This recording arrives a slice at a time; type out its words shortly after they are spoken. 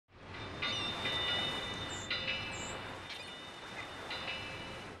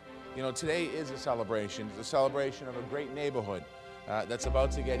You know, today is a celebration. It's a celebration of a great neighborhood that's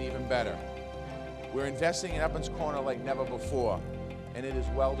about to get even better. We're investing in Uphams Corner like never before, and it is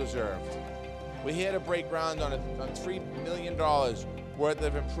well deserved. We're here to break ground on $3 million worth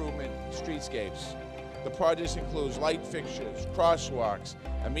of improvement streetscapes. The project includes light fixtures, crosswalks,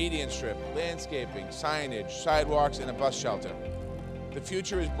 a median strip, landscaping, signage, sidewalks, and a bus shelter. The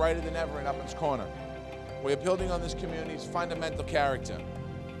future is brighter than ever in Uphams Corner. We're building on this community's fundamental character.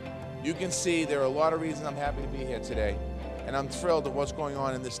 You can see there are a lot of reasons I'm happy to be here today, and I'm thrilled at what's going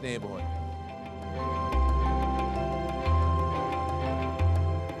on in this neighborhood.